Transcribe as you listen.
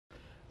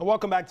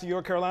Welcome back to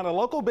Your Carolina.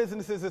 Local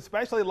businesses,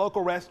 especially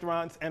local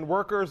restaurants and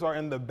workers, are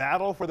in the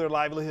battle for their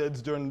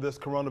livelihoods during this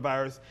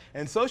coronavirus,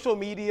 and social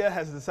media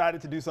has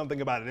decided to do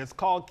something about it. It's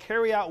called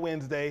Carry Out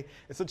Wednesday.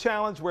 It's a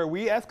challenge where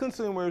we as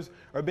consumers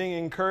are being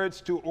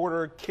encouraged to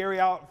order carry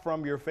out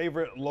from your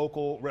favorite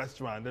local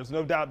restaurant. There's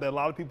no doubt that a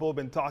lot of people have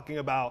been talking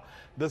about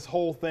this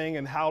whole thing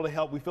and how to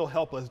help. We feel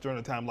helpless during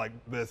a time like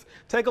this.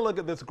 Take a look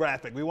at this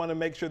graphic. We want to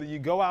make sure that you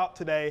go out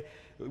today.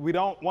 We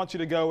don't want you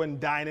to go and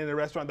dine in a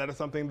restaurant. That is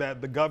something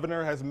that the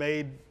governor has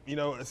made,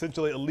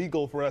 essentially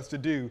illegal for us to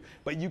do.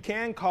 But you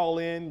can call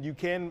in, you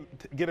can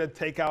get a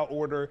takeout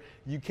order,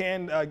 you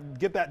can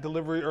get that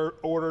delivery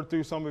order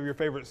through some of your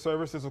favorite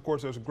services. Of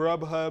course, there's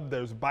Grubhub,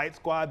 there's Bite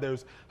Squad,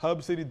 there's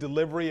Hub City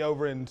Delivery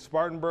over in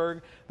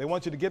Spartanburg. They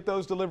want you to get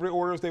those delivery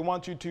orders. They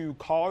want you to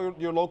call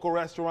your local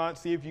restaurant,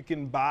 see if you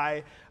can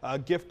buy a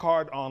gift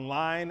card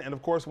online. And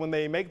of course, when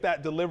they make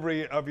that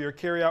delivery of your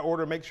carryout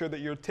order, make sure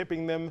that you're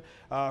tipping them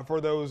for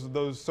those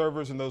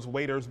servers and those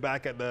waiters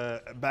back at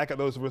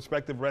those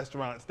respective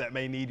restaurants that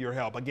may need your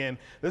help. Again,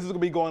 this is going to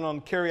be going on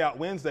Carry Out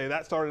Wednesday.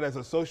 That started as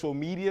a social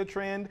media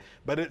trend,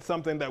 but it's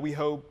something that we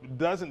hope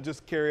doesn't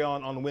just carry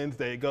on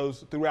Wednesday. It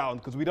goes throughout,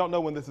 because we don't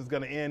know when this is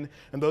going to end.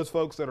 And those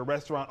folks that are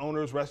restaurant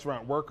owners,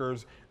 restaurant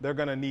workers, they're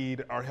going to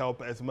need our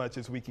help as much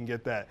as we can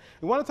get that.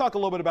 We want to talk a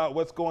little bit about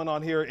what's going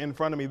on here in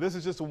front of me. This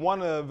is just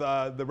one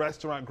of the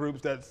restaurant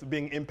groups that's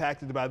being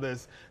impacted by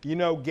this.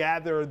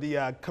 Gather,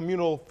 the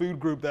communal food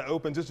group that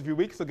opened just a few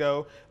weeks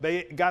ago,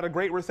 they got a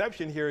great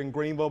reception here in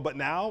Greenville, but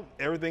now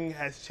everything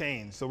has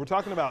changed. So we're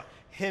talking about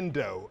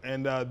Hendo,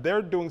 and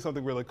they're doing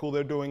something really cool.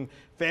 They're doing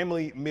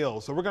family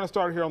meals. So we're going to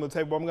start here on the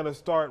table. I'm going to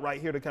start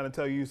right here to kind of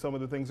tell you some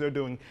of the things they're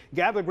doing.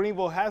 Gather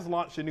Greenville has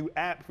launched a new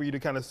app for you to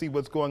kind of see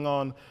what's going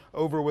on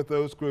over with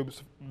those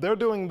groups. They're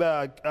doing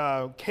the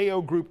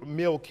KO Group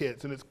meal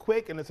kits, and it's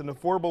quick and it's an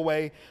affordable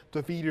way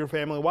to feed your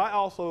family while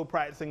also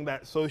practicing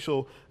that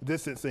social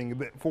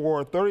distancing.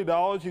 For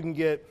 $30, you can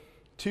get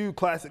 2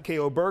 classic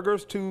KO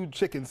burgers, 2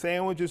 chicken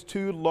sandwiches,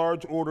 2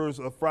 large orders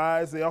of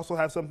fries. They also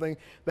have something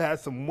that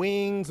has some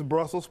wings,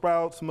 Brussels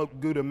sprouts, smoked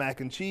Gouda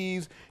mac and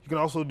cheese. You can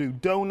also do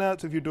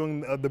donuts if you're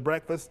doing the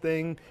breakfast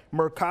thing.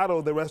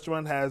 Mercado, the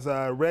restaurant, has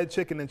red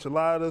chicken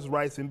enchiladas,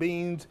 rice and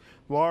beans,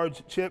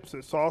 large chips,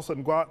 salsa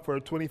and guac for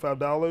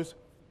 $25.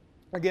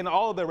 Again,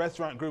 all of the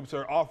restaurant groups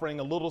are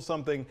offering a little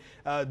something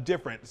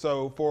different.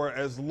 So for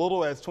as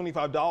little as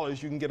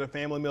 $25, you can get a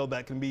family meal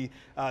that can be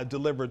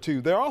delivered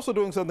too. They're also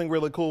doing something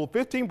really cool.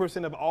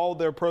 15% of all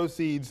their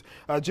proceeds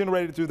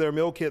generated through their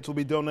meal kits will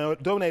be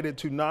donated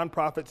to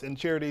nonprofits and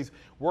charities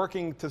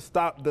working to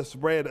stop the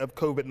spread of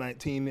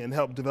COVID-19 and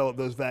help develop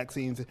those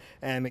vaccines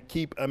and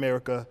keep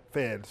America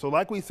fed. So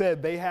like we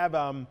said, they have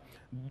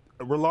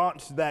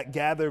relaunched that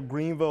Gather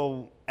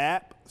Greenville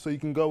app, so you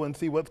can go and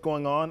see what's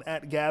going on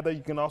at Gather.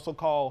 You can also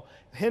call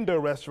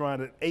Hendo Restaurant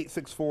at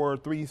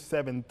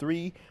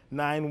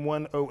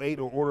 864-373-9108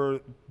 or order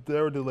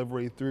their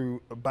delivery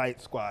through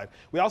Bite Squad.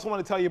 We also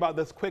want to tell you about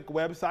this quick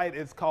website.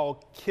 It's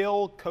called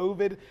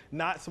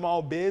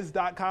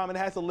killcovidnotsmallbiz.com. It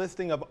has a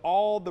listing of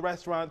all the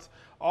restaurants,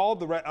 all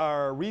the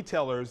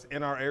retailers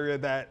in our area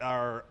that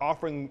are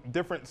offering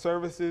different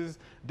services,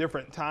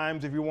 different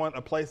times. If you want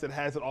a place that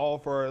has it all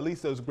for at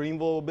least those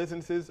Greenville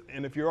businesses,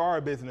 and if you are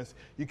a business,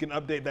 you can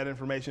update that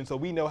information so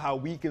we know how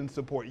we can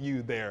support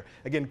you there.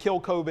 Again,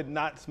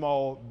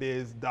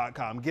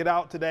 killcovidnotsmallbiz.com. Get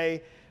out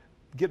today.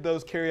 Get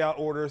those carry-out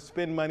orders,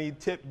 spend money,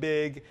 tip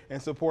big,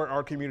 and support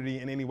our community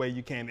in any way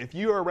you can. If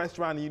you are a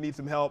restaurant and you need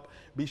some help,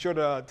 be sure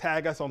to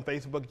tag us on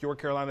Facebook, Your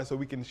Carolina, so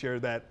we can share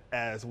that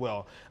as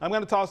well. I'm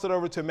going to toss it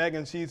over to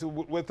Megan. She's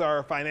with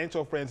our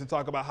financial friends to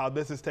talk about how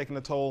this is taking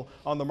a toll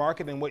on the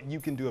market and what you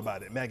can do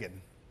about it. Megan.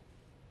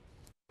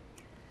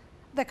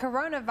 The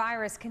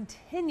coronavirus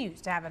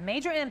continues to have a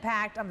major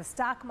impact on the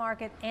stock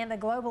market and the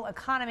global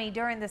economy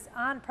during this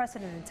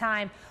unprecedented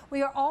time.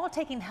 We are all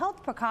taking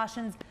health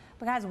precautions.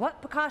 But guys,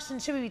 what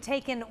precautions should we be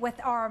taking with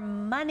our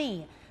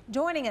money?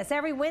 Joining us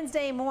every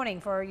Wednesday morning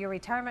for your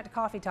retirement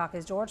coffee talk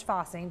is George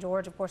Fossing.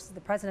 George, of course, is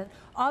the president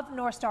of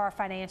NORTHSTAR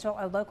Financial,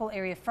 a local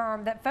area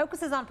firm that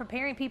focuses on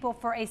preparing people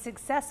for a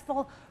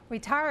successful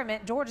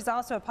retirement. George is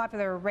also a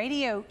popular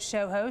radio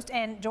show host.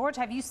 And George,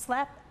 have you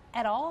slept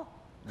at all?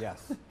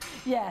 Yes.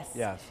 Yes.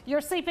 Yes. You're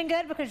sleeping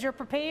good because you're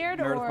prepared?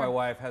 Meredith, my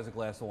wife, has a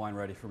glass of wine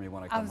ready for me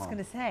when I come home. I was going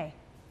to say.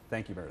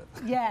 Thank you, Meredith.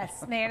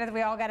 Yes, Meredith,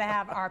 we all got to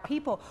have our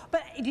people.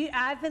 But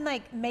I've been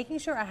making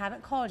sure I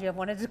haven't called you. I've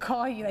wanted to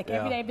call you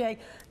every day, be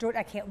like, George,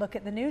 I can't look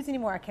at the news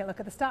anymore. I can't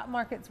look at the stock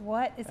markets.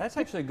 What is That's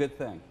actually a good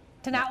thing.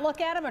 To not look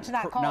at them or to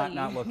not call you?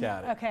 Not look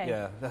at it. Okay.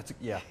 Yeah,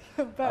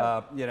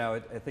 I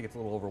think it's a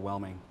little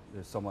overwhelming.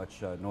 There's so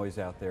much noise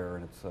out there,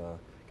 and it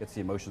gets the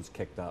emotions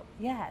kicked up.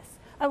 Yes.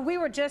 We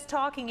were just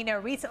talking,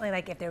 recently,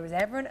 if there was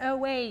ever an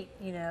 08,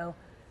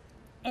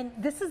 and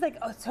this is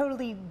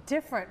totally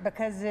different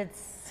because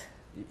it's.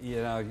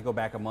 You go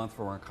back a month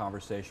for our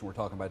conversation, we're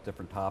talking about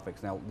different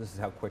topics. Now, this is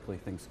how quickly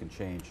things can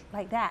change.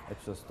 Like that.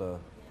 It's just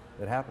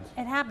It happens.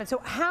 It happens. So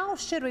how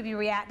should we be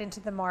reacting to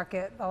the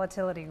market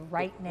volatility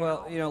right now?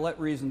 Well, you know, let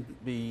reason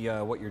be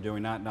what you're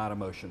doing, not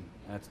emotion.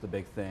 That's the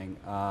big thing.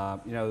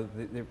 You know,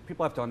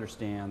 people have to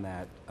understand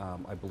that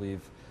I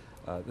believe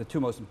the two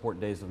most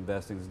important days of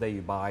investing is the day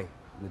you buy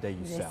and the day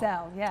you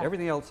sell. Yeah.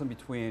 Everything else in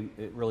between,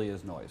 it really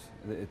is noise.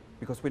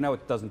 Because we know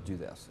it doesn't do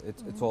this.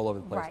 It's all over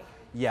the place. Right.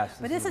 Yes.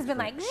 But this has been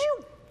like,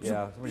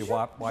 yeah,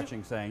 somebody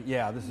watching saying,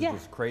 yeah, this is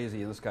just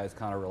crazy, and this guy's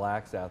kind of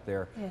relaxed out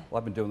there. Yeah. Well,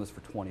 I've been doing this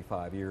for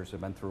 25 years.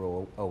 I've been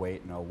through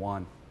 08 and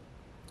 01.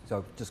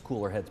 So just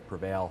cooler heads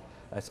prevail.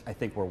 That's, I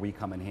think, where we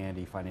come in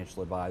handy,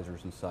 financial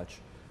advisors and such,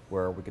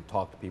 where we could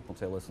talk to people and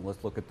say, listen,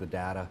 let's look at the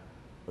data.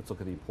 Let's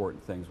look at the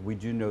important things. We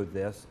do know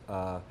this.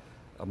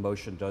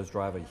 Emotion does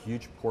drive a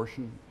huge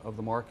portion of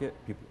the market.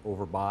 People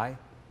overbuy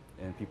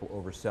and people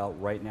oversell.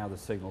 Right now, the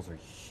signals are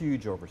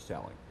huge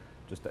overselling.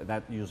 Just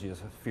that usually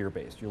is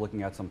fear-based. You're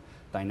looking at some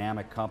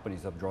dynamic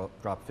companies that have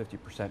dropped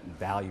 50% in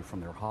value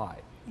from their high.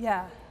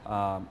 Yeah.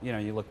 You know,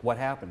 you look what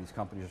happened. These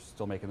companies are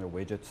still making their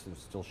widgets. They're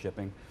still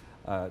shipping.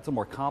 It's a little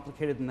more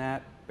complicated than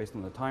that based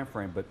on the time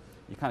frame, but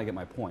you kind of get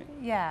my point.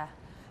 Yeah.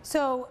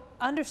 So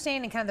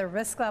understanding kind of the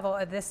risk level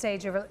at this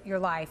stage of your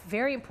life,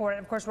 very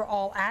important. Of course, we're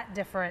all at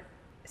different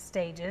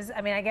stages.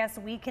 I mean, I guess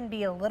we can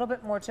be a little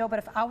bit more chill, but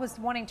if I was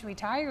wanting to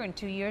retire in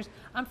 2 years,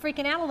 I'm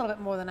freaking out a little bit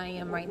more than I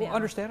am right now.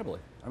 Understandably.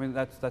 I mean,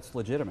 that's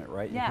legitimate,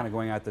 right? Yeah. You're kind of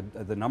going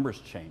out, the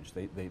numbers change,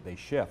 they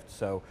shift.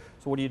 So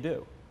what do you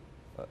do?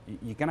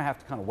 You're going to have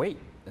to kind of wait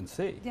and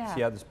see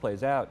how this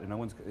plays out. And no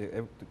one's,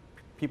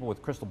 people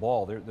with crystal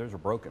ball, theirs are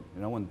broken.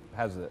 No one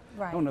has it.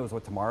 Right. No one knows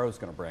what tomorrow's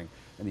going to bring.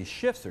 And these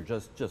shifts are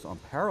just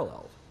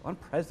unparalleled,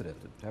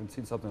 unprecedented. I haven't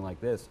seen something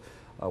like this,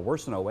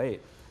 worse than 08.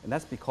 And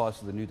that's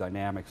because of the new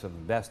dynamics of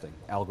investing,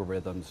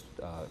 algorithms,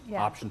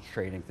 options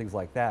trading, things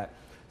like that.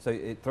 So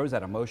it throws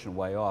that emotion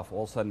way off.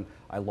 All of a sudden,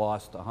 I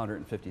lost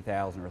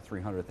 $150,000 or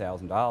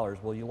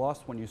 $300,000. Well, you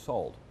lost when you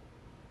sold.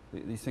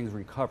 These things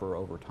recover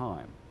over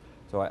time.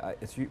 So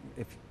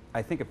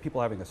I think if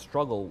people are having a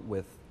struggle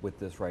with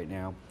this right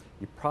now,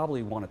 you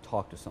probably want to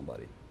talk to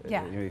somebody.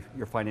 Yeah. You know,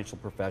 your financial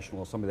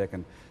professional, somebody that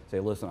can say,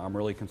 listen, I'm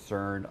really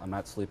concerned, I'm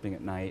not sleeping at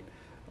night.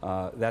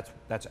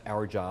 That's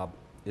our job,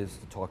 is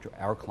to talk to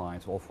our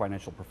clients. All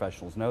financial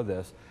professionals know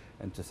this,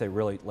 and to say,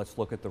 really, let's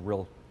look at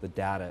the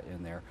data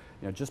in there.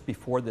 You know, just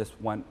before this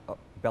went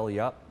belly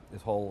up,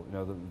 this whole, you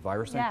know, the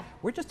virus thing,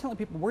 we're just telling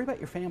people, worry about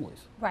your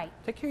families. Right.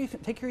 Take care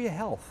of your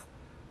health.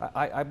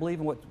 I believe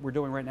in what we're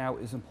doing right now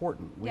is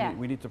important.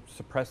 We need to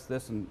suppress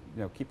this and,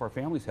 you know, keep our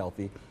families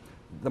healthy.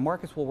 The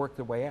markets will work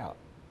their way out.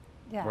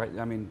 Yeah. Right.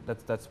 I mean,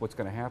 that's what's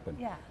going to happen.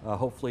 Yeah.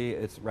 Hopefully,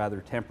 it's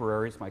rather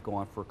temporary. It might go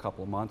on for a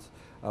couple of months.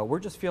 We're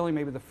just feeling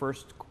maybe the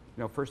first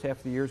half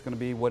of the year is going to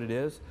be what it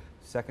is.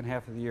 Second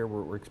half of the year,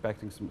 we're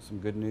expecting some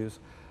good news.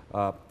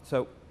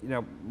 So, you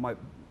know,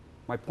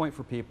 my point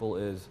for people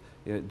is,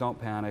 you know,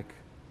 don't panic.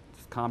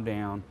 Just calm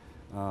down.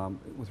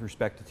 With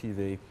respect to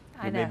TV,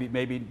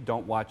 maybe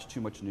don't watch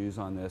too much news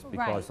on this,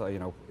 because you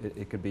know,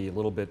 it could be a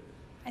little bit.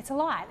 It's a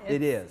lot.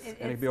 It is, and it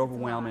can be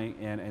overwhelming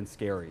and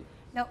scary.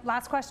 Now,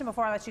 last question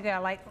before I let you go. I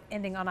like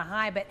ending on a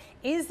high, but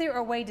is there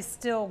a way to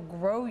still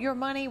grow your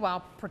money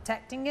while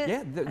protecting it?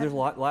 Yeah, there's a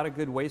lot of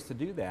good ways to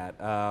do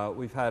that.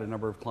 We've had a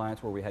number of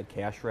clients where we had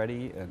cash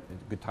ready, and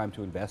it's a good time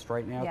to invest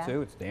right now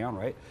too. It's down,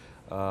 right?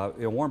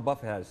 You know, Warren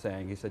Buffett had a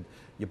saying. He said,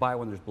 "You buy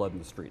when there's blood in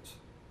the streets."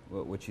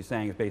 What she's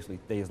saying is basically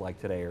days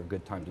like today are a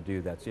good time to do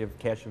that. So you have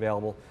cash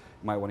available,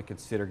 you might want to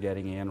consider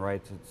getting in,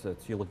 right? So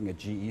you're looking at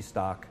GE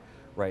stock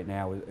right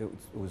now. It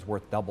was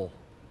worth double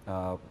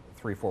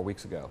 3 or 4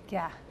 weeks ago.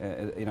 Yeah.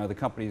 You know, the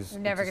company's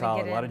never going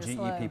to get a lot of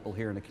GE people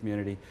here in the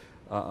community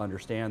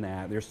understand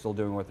that. They're still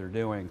doing what they're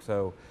doing.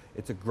 So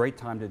it's a great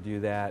time to do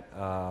that.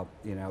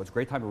 You know, it's a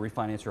great time to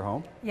refinance your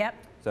home. Yep.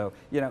 So,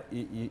 you know,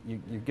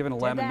 you're given a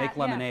lemon, make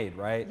lemonade,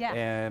 right? Yeah.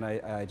 And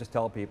I just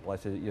tell people, I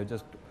said, you know,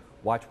 just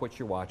watch what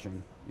you're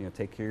watching. You know,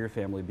 take care of your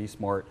family, be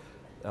smart.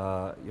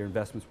 Your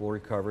investments will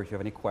recover. If you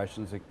have any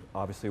questions,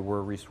 obviously we're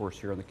a resource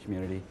here in the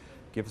community.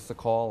 Give us a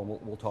call, and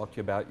we'll talk to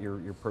you about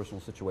your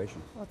personal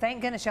situation. Well,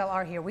 thank goodness y'all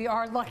are here. We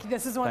are lucky.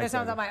 This is one of those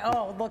times I'm like,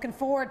 oh, looking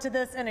forward to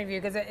this interview,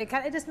 because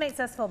it just makes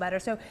us feel better.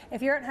 So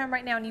if you're at home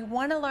right now and you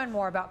want to learn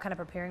more about kind of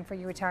preparing for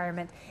your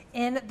retirement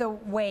in the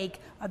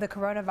wake of the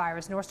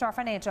coronavirus, NORTHSTAR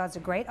Financial has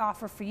a great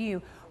offer for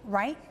you.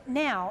 Right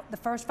now, the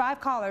first 5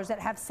 callers that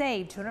have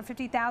saved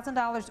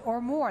 $250,000 or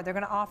more, they're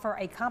going to offer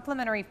a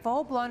complimentary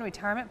full-blown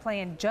retirement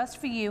plan just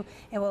for you.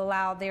 It will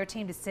allow their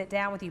team to sit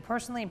down with you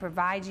personally and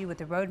provide you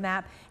with a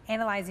roadmap,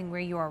 analyzing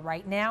where you are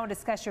right now, and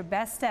discuss your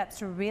best steps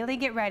to really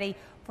get ready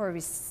for a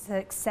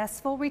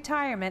successful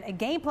retirement, a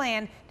game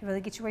plan to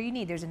really get you where you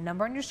need. There's a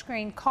number on your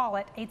screen. Call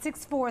it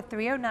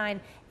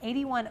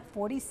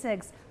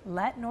 864-309-8146.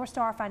 Let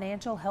NORTHSTAR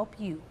Financial help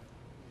you.